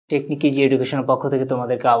Technique easy এডুকেশনের পক্ষ থেকে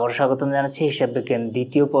তোমাদেরকে আবার স্বাগতম জানাচ্ছি হিসাব বিজ্ঞান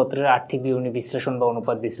দ্বিতীয় পত্রের আর্থিক বিবরণী বিশ্লেষণ বা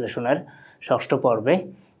অনুপাত বিশ্লেষণের ষষ্ঠ পর্বে।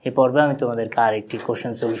 এই পর্বে আমি তোমাদেরকে আরেকটি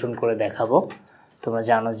কোশ্চেন সলিউশন করে দেখাবো। তোমরা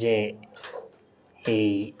জানো যে এই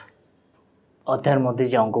অধ্যায়ের মধ্যে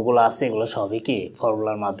যে অঙ্কগুলো আছে এগুলো সবই কি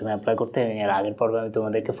ফর্মুলার মাধ্যমে অ্যাপ্লাই করতে হয়। এর আগের পর্বে আমি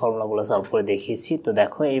তোমাদেরকে ফর্মুলাগুলো সলভ করে দেখিয়েছি। তো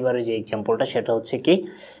দেখো এইবারে যে এক্সাম্পলটা সেটা হচ্ছে কি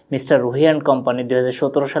মিস্টার রুহি অ্যান্ড কোম্পানি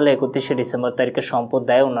 2017 সালে 31শে ডিসেম্বর তারিখে সম্পদ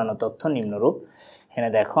দায় অন্যান্য তথ্য নিম্নরূপ। এখানে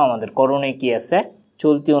দেখো আমাদের করণীয় কি আছে,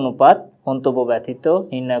 চলতি অনুপাত মন্তব্য ব্যতীত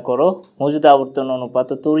নির্ণয় করো, মজুদ আবর্তন অনুপাত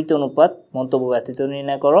ও ত্বরিত অনুপাত মন্তব্য ব্যতীত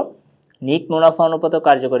নির্ণয় করো, নিট মুনাফা অনুপাত ও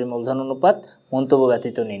কার্যকরী মূলধন অনুপাত মন্তব্য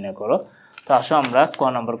ব্যতীত নির্ণয় করো। তো আসো আমরা ক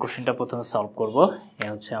নম্বর কোশ্চেনটা প্রথমে সলভ করব। এ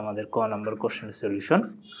হচ্ছে আমাদের ক নম্বর কোশ্চেনের সলিউশন।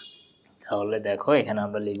 তাহলে দেখো এখানে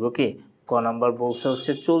আমরা লিখব কি, ক নম্বর বলছে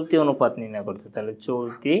হচ্ছে চলতি অনুপাত নির্ণয় করতে। তাহলে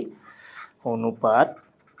চলতি অনুপাত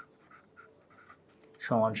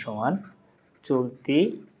সমান সমান চলতি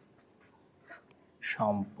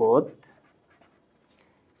সম্পদ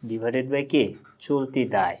ডিভাইডেড বাই কি চলতি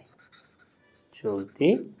দায়। চলতি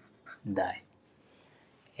দায়।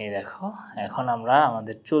 এই দেখো এখন আমরা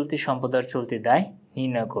আমাদের চলতি সম্পদ আর চলতি দায়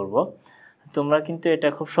নির্ণয় করব। তোমরা কিন্তু এটা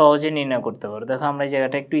খুব সহজে নির্ণয় করতে পারো। দেখো আমরা এই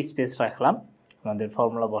জায়গাটা একটু স্পেস রাখলাম আমাদের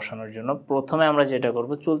ফর্মুলা বসানোর জন্য। প্রথমে আমরা যেটা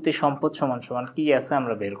করব, চলতি সম্পদ সমান সমান কি আছে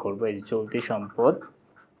আমরা বের করব। এই যে চলতি সম্পদ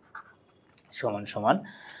সমান সমান,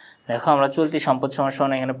 দেখো আমরা চলতি সম্পদ সমান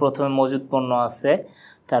সমান এখানে প্রথমে মজুদ পণ্য আছে,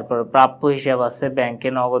 তারপরে প্রাপ্য হিসাব আছে, ব্যাংকে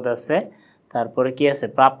নগদ আছে, তারপরে কি আছে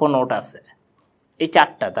প্রাপ্য নোট আছে, এই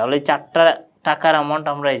চারটা। তাহলে এই চারটা টাকার অ্যামাউন্ট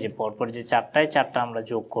আমরা এই যে পরপর যে চারটা আমরা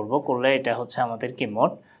যোগ করব, করলে এটা হচ্ছে আমাদের কি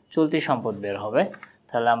মোট চলতি সম্পদ বের হবে।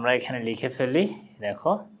 তাহলে আমরা এখানে লিখে ফেলি,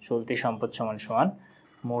 দেখো চলতি সম্পদ সমান সমান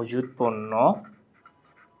মজুদ পণ্য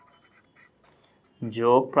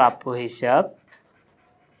যোগ প্রাপ্য হিসাব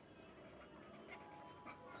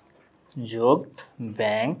যোগ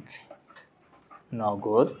ব্যাংক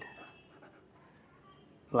নগদ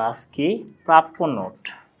প্লাস কি প্রাপ্য নোট,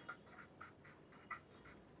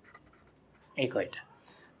 এই কয়টা।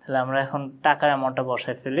 তাহলে আমরা এখন টাকার অ্যামাউন্টটা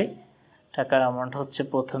বসাই ফেলি। টাকার অ্যামাউন্ট হচ্ছে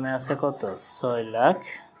প্রথমে আছে কত 6 লাখ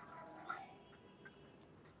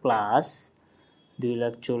প্লাস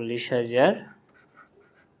 2,40,000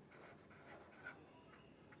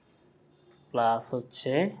 প্লাস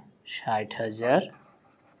হচ্ছে 60,000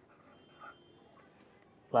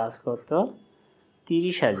 প্লাস কত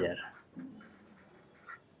 30,000।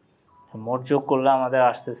 মোট যোগ করলে আমাদের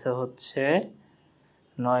আসতেছে হচ্ছে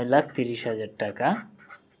 9,30,000 টাকা।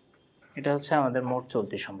 এটা হচ্ছে আমাদের মোট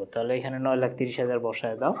চলতি সম্পদ। তাহলে এখানে 9,30,000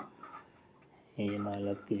 বসায় দাও। এই যে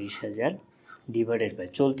 9,30,000 ডিভাইডেড বাই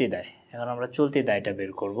চলতি দায়। এখন আমরা চলতি দায়টা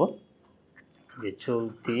বের করব, যে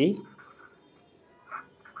চলতি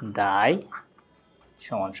দায়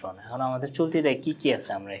সমান সমান। এখন আমাদের চলতি দায় কি কি আছে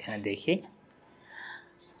আমরা এখানে দেখি।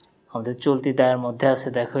 আমাদের চলতি দায়ের মধ্যে আছে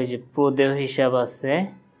দেখো এই যে প্রদেয় হিসাব আছে,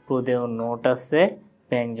 প্রদেয় নোট আছে,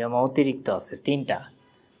 ব্যাংক জমা অতিরিক্ত আছে, তিনটা।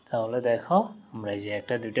 তাহলে দেখো আমরা এই যে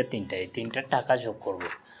একটা দুইটা তিনটা, এই তিনটা টাকা যোগ করব।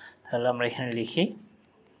 তাহলে আমরা এখানে লিখি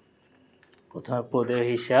প্রথমে প্রদেয়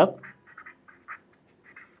হিসাব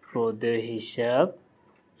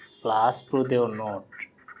প্লাস প্রদেয় নোট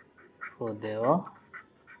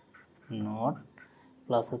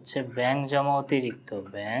প্লাস হচ্ছে ব্যাংক জমা অতিরিক্ত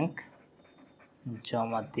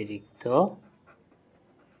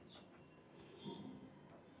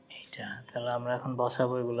এইটা। তাহলে আমরা এখন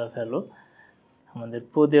বসাবো এগুলো ফেলো। আমাদের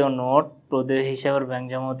প্রদেয় নোট, প্রদেয় হিসাব আর ব্যাংক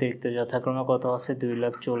জমা অতিরিক্ত যথাক্রমে কত আছে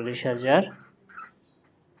 2,40,000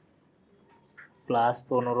 প্লাস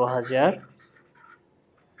 15,000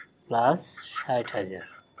 প্লাস 60,000।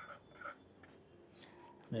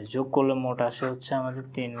 যোগ করলে মোট আসে হচ্ছে আমাদের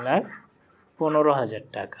 3,15,000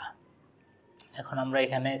 টাকা। এখন আমরা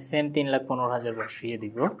এখানে সেম 3,15,000 বসিয়ে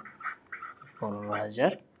দিব।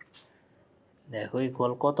 15,000 দেখো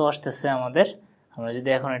ইকুয়াল কত আসতেছে আমাদের। আমরা যদি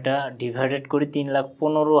এখন এটা ডিভাইডেড করি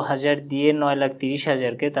 3,15,000 দিয়ে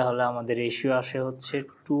 9,30,000-কে, তাহলে আমাদের রেশিও আসে হচ্ছে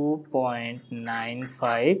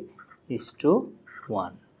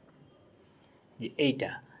 2.95:1।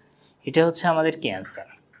 এটা হচ্ছে আমাদের কি অ্যান্সার।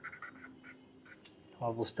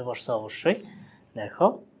 তোমরা বুঝতে পারছো অবশ্যই। দেখো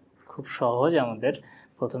খুব সহজ। আমাদের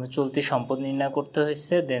প্রথমে চলতি সম্পদ নির্ণয় করতে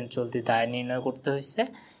হয়েছে, দেন চলতি দায় নির্ণয় করতে হয়েছে।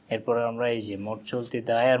 এরপরে আমরা এই যে মোট চলতি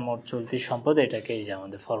দায় আর মোট চলতি সম্পদ এটাকে এই যে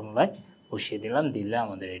আমাদের ফর্মুলায় বসিয়ে দিলাম, দিলে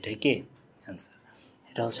আমাদের এটাই কি অ্যান্সার।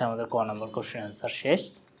 এটা হচ্ছে আমাদের ক নম্বর কোশ্চেন অ্যান্সার শেষ।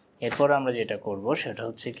 এরপর আমরা যেটা করব সেটা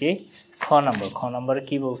হচ্ছে কি খ নম্বরে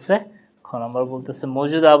কি বলছে, খ নম্বর বলতেছে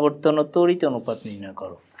মজুদ আবর্তন ও ত্বরিত অনুপাত নির্ণয়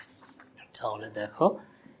করো। তাহলে দেখো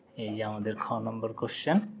এই যে আমাদের খ নম্বর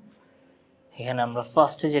কোশ্চেন। এখানে আমরা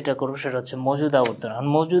ফার্স্টে যেটা করব সেটা হচ্ছে মজুদ আবর্তন। এখন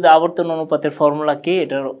মজুদ আবর্তন অনুপাতের ফর্মুলা কি,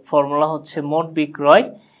 এটার ফর্মুলা হচ্ছে মোট বিক্রয়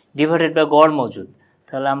ডিভাইডেড বাই গড় মজুদ।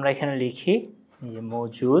 তাহলে আমরা এখানে লিখি যে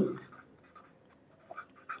মজুদ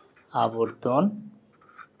আবর্তন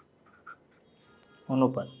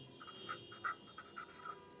অনুপাত,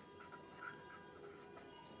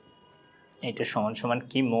 এটা সমান সমান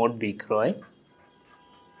কি মোট বিক্রয়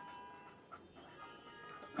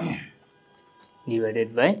ডিভাইডেড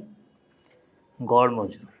বাই গড়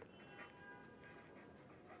মজুদ।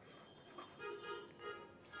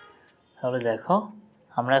 তাহলে দেখো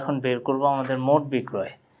আমরা এখন বের করব আমাদের মোট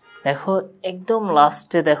বিক্রয়। দেখো একদম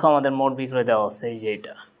লাস্টে দেখো আমাদের মোট বিক্রয় দেওয়া আছে, এই যে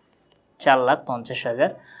এটা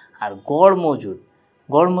 4,50,000। আর গড়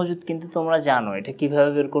মজুদ কিন্তু তোমরা জানো এটা কিভাবে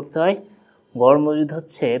বের করতে হয়। গড় মজুদ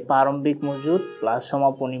হচ্ছে প্রারম্ভিক মজুদ প্লাস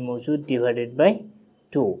সমাপনী মজুদ ডিভাইডেড বাই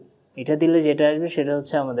 2। এটা দিলে যেটা আসবে সেটা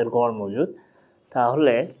হচ্ছে আমাদের গড় মজুদ।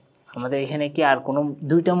 তাহলে আমাদের এখানে কি আর কোনো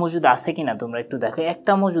দুইটা মজুদ আছে কিনা তোমরা একটু দেখো।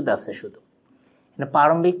 একটা মজুদ আছে শুধু,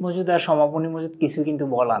 প্রারম্ভিক মজুদ আর সমাপনী মজুদ কিছু কিন্তু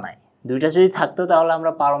বলা নাই। দুইটা যদি থাকতো তাহলে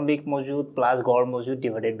আমরা প্রারম্ভিক মজুদ প্লাস গড় মজুদ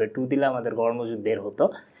ডিভাইডেড বাই 2 দিলে আমাদের গড় মজুদ বের হতো।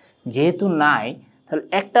 যেহেতু নাই তাহলে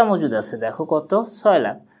একটা মজুদ আছে, দেখো কত, 6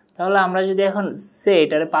 লাখ। তাহলে আমরা যদি এখন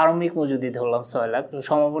এটারে প্রারম্ভিক মজুদি ধরলাম 6 লাখ,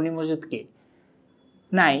 সমাপনী মজুদ কি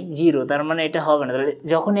নাই, 0, তার মানে এটা হবে না। তাহলে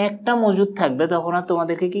যখন একটা মজুদ থাকবে তখন আর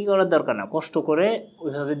তোমাদেরকে কি করার দরকার না, কষ্ট করে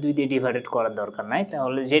ওইভাবে 2 দিয়ে ডিভাইডেড করার দরকার নাই।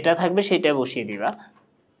 তাহলে যেটা থাকবে সেটা বসিয়ে দিবা।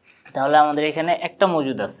 তাহলে আমাদের এখানে একটা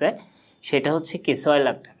মজুদ আছে, সেটা হচ্ছে কি 6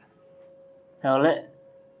 লাখ টাকা। তাহলে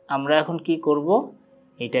আমরা এখন কি করব,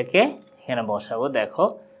 এটাকে এখানে বসাবো। দেখো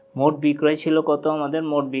মোট বিক্রয় ছিল কত, আমাদের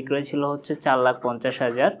মোট বিক্রয় ছিল হচ্ছে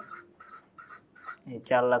 4,50,000। এই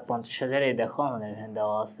 4,50,000 এই দেখো আমাদের এখানে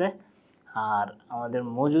দেওয়া আছে। আর আমাদের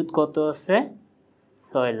মজুদ কত আছে,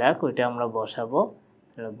 6 লাখ, ওইটা আমরা বসাবো।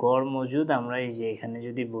 তাহলে গড় মজুদ আমরা এই যে এখানে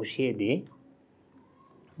যদি বসিয়ে দিই,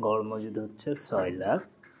 গড় মজুদ হচ্ছে 6 লাখ।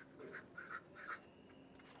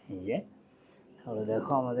 এই যে তাহলে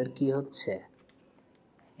দেখো আমাদের কি হচ্ছে,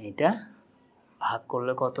 এটা ভাগ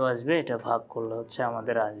করলে কত আসবে, এটা ভাগ করলে হচ্ছে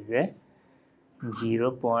আমাদের আসবে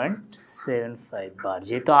 0.75 বার।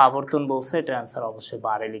 যেহেতু আবর্তন বলছে এটা অ্যান্সার অবশ্যই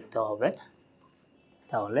বারে লিখতে হবে।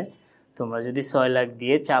 তাহলে তোমরা যদি 6 লাখ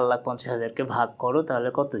দিয়ে 4,50,000কে ভাগ করো তাহলে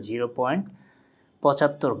কত,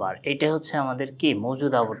 0.75 বার। এটা হচ্ছে আমাদের কি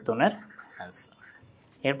মজুদ আবর্তনের অ্যান্সার।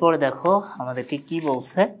 এরপরে দেখো আমাদেরকে কি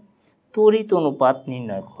বলছে, তড়িৎ অনুপাত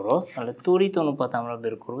নির্ণয় করো। তাহলে তড়িৎ অনুপাত আমরা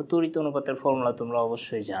বের করব। তড়িৎ অনুপাতের ফর্মুলা তোমরা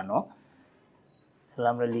অবশ্যই জানো। তাহলে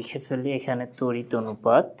আমরা লিখে ফেলি এখানে তড়িৎ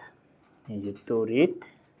অনুপাত। এই যে তড়িৎ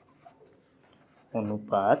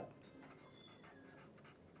অনুপাত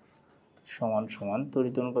সমান সমান,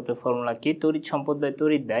 তড়িৎ অনুপাতের ফর্মুলা কি, তড়িৎ সম্পদ বাই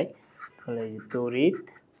তড়িৎ দায়। তাহলে এই যে তড়িৎ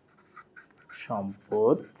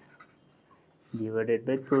সম্পদ ডিভাইডেড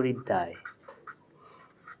বাই তড়িৎ দায়,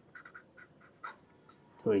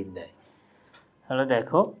 তড়িৎ দায়। তাহলে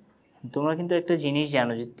দেখো তোমরা কিন্তু একটা জিনিস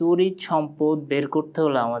জানো যে তড়িৎ সম্পদ বের করতে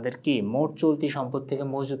হলে আমাদের কি মোট চলতি সম্পদ থেকে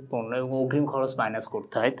মজুদ পণ্য এবং অগ্রিম খরচ মাইনাস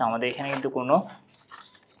করতে হয়। তো আমাদের এখানে কিন্তু কোনো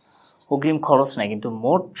অগ্রিম খরচ নাই, কিন্তু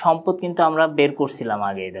মোট সম্পদ কিন্তু আমরা বের করছিলাম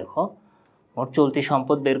আগে। দেখো মোট চলতি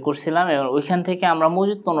সম্পদ বের করছিলাম এবং ওইখান থেকে আমরা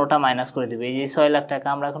মজুদ পণ্যটা মাইনাস করে দেবো। এই যে 6 লাখ টাকা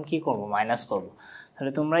আমরা এখন কি করব, মাইনাস করব।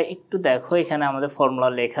 তাহলে তোমরা একটু দেখো এখানে আমাদের ফর্মুলা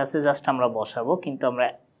লেখা আছে, জাস্ট আমরা বসাবো। কিন্তু আমরা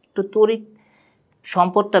একটু তড়িৎ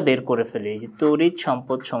সম্পদটা বের করে ফেলি। এই যে তড়িৎ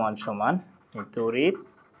সম্পদ সমান সমান তড়িৎ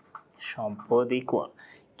সম্পদ ইকুয়াল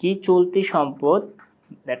কি, চলতি সম্পদ,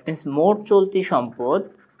 দ্যাট মিনস মোট চলতি সম্পদ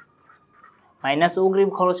মাইনাস অগ্রিম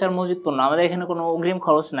খরচ আর মজুদ পণ্য। আমাদের এখানে কোনো অগ্রিম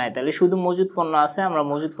খরচ নাই, তাহলে শুধু মজুদ পণ্য আছে, আমরা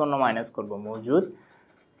মজুদ পণ্য মাইনাস করব, মজুদ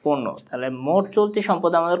পণ্য। তাহলে মোট চলতি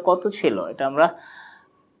সম্পদ আমাদের কত ছিল, এটা আমরা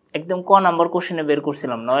একদম ক নাম্বার কোশ্চেনে বের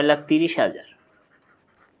করছিলাম, 9,30,000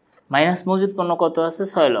 মাইনাস মজুদ পণ্য কত আছে,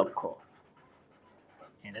 6 লক্ষ।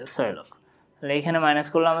 এটা 6 লক্ষ। তাহলে এখানে মাইনাস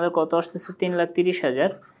করলে আমাদের কত আসতেছে,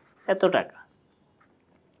 3,30,000 এত টাকা।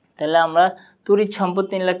 তাহলে আমরা তড়িৎ সম্পদ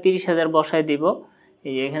 3,30,000 বসায় দিব।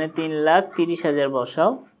 এই যে এখানে 3,30,000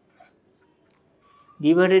 বসাও,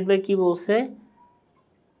 ডিভাইডেড বাই কি বলছে,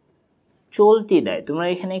 চলতি দায়। তোমরা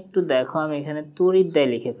এখানে একটু দেখো, আমি এখানে তড়িৎ দায়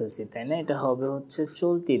লিখে ফেলছি, তাই না, এটা হবে হচ্ছে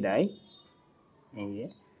চলতি দায়। এই যে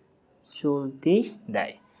চলতি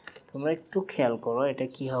দায়, তোমরা একটু খেয়াল করো, এটা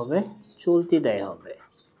কি হবে, চলতি দায় হবে।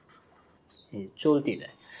 এই চলতি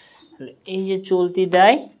দায়, এই যে চলতি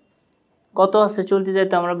দায় কত আছে, চলতি দায়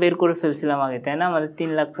তো আমরা বের করে ফেলছিলাম আগে, তাই না, আমাদের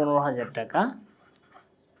 3,15,000 টাকা।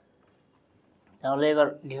 তাহলে এবার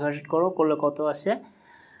ডিভাইড করলে কত আসে,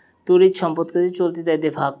 তড়িৎ সম্পদকে যদি চলতি দায়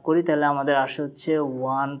দিয়ে ভাগ করি তাহলে আমাদের আসে হচ্ছে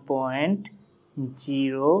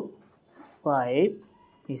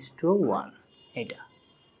 1.05:1।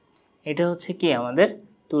 এটা হচ্ছে কি আমাদের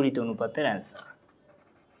তড়িৎ অনুপাতের অ্যান্সার।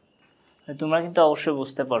 তোমরা কিন্তু অবশ্যই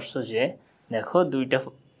বুঝতে পারছো যে দেখো দুইটা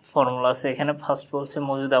ফর্মুলা আছে এখানে। ফার্স্ট বলছে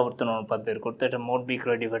মজুদ আবর্তন অনুপাত বের করতে, এটা মোট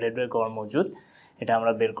বিক্রয় ডিভাইডেড বাই গড় মজুদ, এটা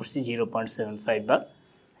আমরা বের করছি 0.75 বার,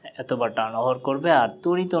 এতবার টার্ন ওভার করবে। আর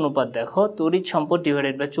তড়িৎ অনুপাত দেখো, তড়িৎ সম্পদ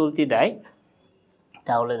ডিভাইডেড বাই চলতি দায়,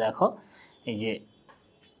 তাহলে দেখো এই যে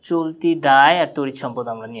চলতি দায় আর তড়িৎ সম্পদ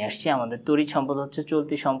আমরা নিয়ে আসছি। আমাদের তড়িৎ সম্পদ হচ্ছে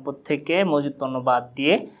চলতি সম্পদ থেকে মজুদ পণ্য বাদ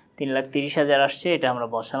দিয়ে 3,30,000 আসছে, এটা আমরা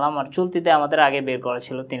বসালাম। আর চলতি দায় আমাদের আগে বের করা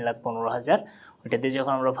ছিল 3,15,000, ওইটাতে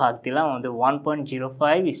যখন আমরা ভাগ দিলাম আমাদের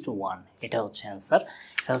 1.05:1, এটা হচ্ছে অ্যান্সার।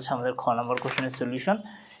 এটা হচ্ছে আমাদের খ নম্বর কোশ্চেনের সলিউশন।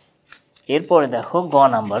 এরপরে দেখো গ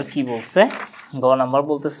নাম্বার কি বলছে। গ নাম্বার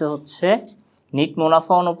বলতেছে হচ্ছে নিট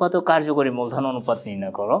মুনাফা অনুপাত ও কার্যকরী মূলধন অনুপাত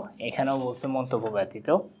নির্ণয় করো। এখানেও বলছে মন্তব্য ব্যতীত।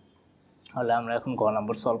 তাহলে আমরা এখন গ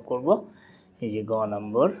নম্বর সলভ করব। এই যে গ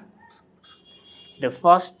নম্বর, এটা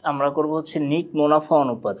ফার্স্ট আমরা করব হচ্ছে নিট মুনাফা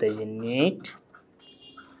অনুপাত। এই যে নিট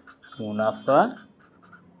মুনাফা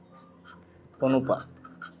অনুপাত,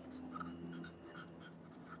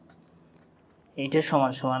 এইটা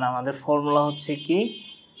সমান সমান আমাদের ফর্মুলা হচ্ছে কি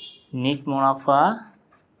নিট মুনাফা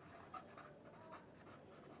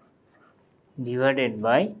ডিভাইডেড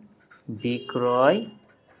বাই বিক্রয়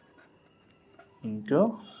ইন্টু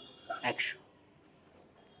 100।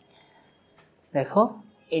 দেখো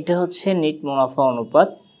এটা হচ্ছে নিট মুনাফা অনুপাত।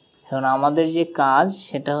 এখন আমাদের যে কাজ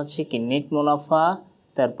সেটা হচ্ছে কি নিট মুনাফা,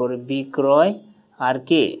 তারপরে বিক্রয় আর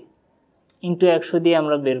কি ইন্টু 100 দিয়ে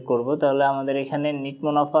আমরা বের করব। তাহলে আমাদের এখানে নিট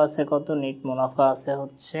মুনাফা আছে কত, নিট মুনাফা আছে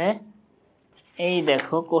হচ্ছে এই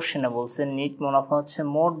দেখো কোশ্চেনে বলছে নিট মুনাফা হচ্ছে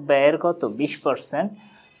মোট ব্যয়ের কত 20%।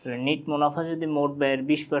 নিট মুনাফা যদি মোট ব্যয়ের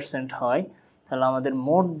 20% হয় তাহলে আমাদের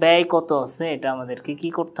মোট ব্যয় কত আছে এটা আমাদেরকে কি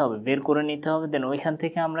করতে হবে, বের করে নিতে হবে। দেন ওইখান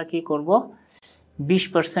থেকে আমরা কি করব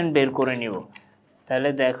 20% বের করে নিব। তাহলে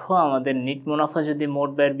দেখো আমাদের নিট মুনাফা যদি মোট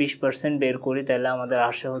ব্যয়ের 20% বের করি তাহলে আমাদের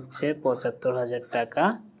আসে হচ্ছে 75,000 টাকা,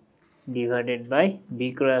 ডিভাইডেড বাই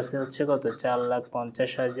বিক্রয় আছে হচ্ছে কত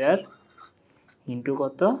 4,50,000 ইন্টু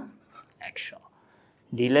কত 100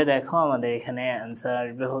 দিলে দেখো আমাদের এখানে অ্যান্সার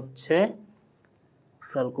আসবে হচ্ছে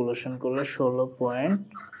ক্যালকুলেশন করলে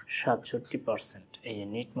 16.67%। এই যে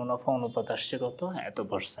নিট মুনাফা অনুপাত আসছে কত এত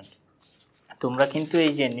 %। তোমরা কিন্তু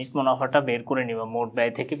এই যে নিট মুনাফাটা বের করে নিবা মোট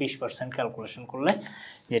ব্যয় থেকে 20% ক্যালকুলেশন করলে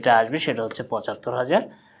যেটা আসবে সেটা হচ্ছে 75,000।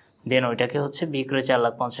 দেন ওইটাকে হচ্ছে বিক্রয়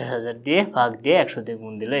 4,50,000 দিয়ে ভাগ দিয়ে 100 দিয়ে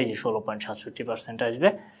গুণ দিলে এই যে 16.67% আসবে।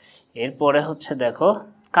 এরপরে হচ্ছে দেখো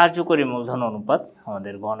কার্যকরী মূলধন অনুপাত,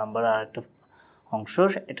 আমাদের গ নাম্বার আর একটা অংশ,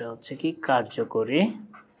 এটা হচ্ছে কি কার্যকরী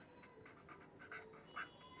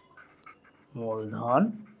মূলধন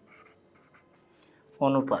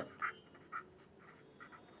অনুপাত।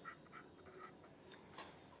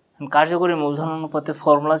 কার্যকরী মূলধন অনুপাতে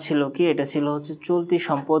ফর্মুলা ছিল কি, এটা ছিল হচ্ছে চলতি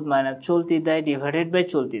সম্পদ মাইনাস চলতি দায় ডিভাইডেড বাই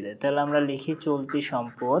চলতি দায়। তাহলে আমরা লিখি চলতি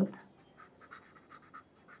সম্পদ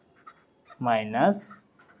মাইনাস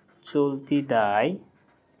চলতি দায়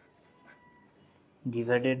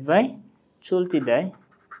ডিভাইডেড বাই চলতি দায়,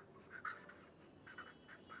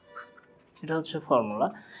 এটা হচ্ছে ফর্মুলা।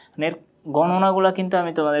 এর গণনাগুলো কিন্তু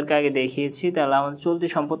আমি তোমাদেরকে আগে দেখিয়েছি। তাহলে আমাদের চলতি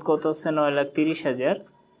সম্পদ কত আছে 9,30,000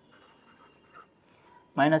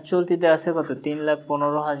 মাইনাস চলতিতে আছে কত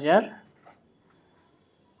 3,15,000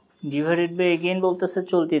 ডিভাইডেড বাই এগেইন বলতেছে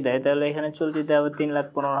চলতি দেয়, তাহলে এখানে চলতিতে আবার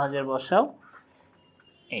 3,15,000 বসাও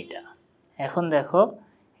এইটা। এখন দেখো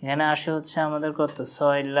এখানে আসে হচ্ছে আমাদের কত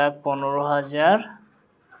 6,15,000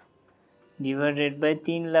 ডিভাইডেড বাই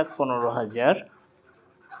 3,15,000,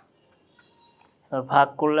 এবার ভাগ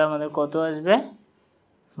করলে আমাদের কত আসবে,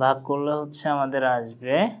 ভাগ করলে হচ্ছে আমাদের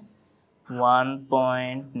আসবে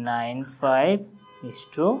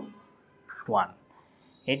 1.95:1।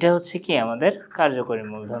 এটা হচ্ছে কি আমাদের কার্যকরী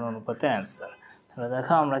মূলধন অনুপাতের অ্যান্সার। তাহলে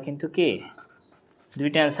দেখো আমরা কিন্তু কি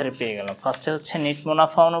দুইটা অ্যান্সারে পেয়ে গেলাম। ফার্স্টে হচ্ছে নিট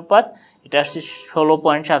মুনাফা অনুপাত, এটা আসছে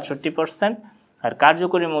 16.67%, আর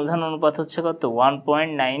কার্যকরী মূলধন অনুপাত হচ্ছে কত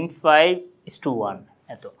 1.95:1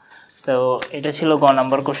 এত। তো এটা ছিল গ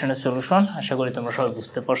নাম্বার কোশ্চেনের সলিউশন। আশা করি তোমরা সবাই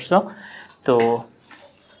বুঝতে পারছো। তো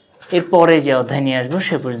এরপরে যে অধ্যায় নিয়ে আসবো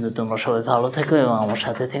সে পর্যন্ত তোমরা সবাই ভালো থেকো এবং আমার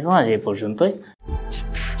সাথে থেকো। আজ এই পর্যন্তই।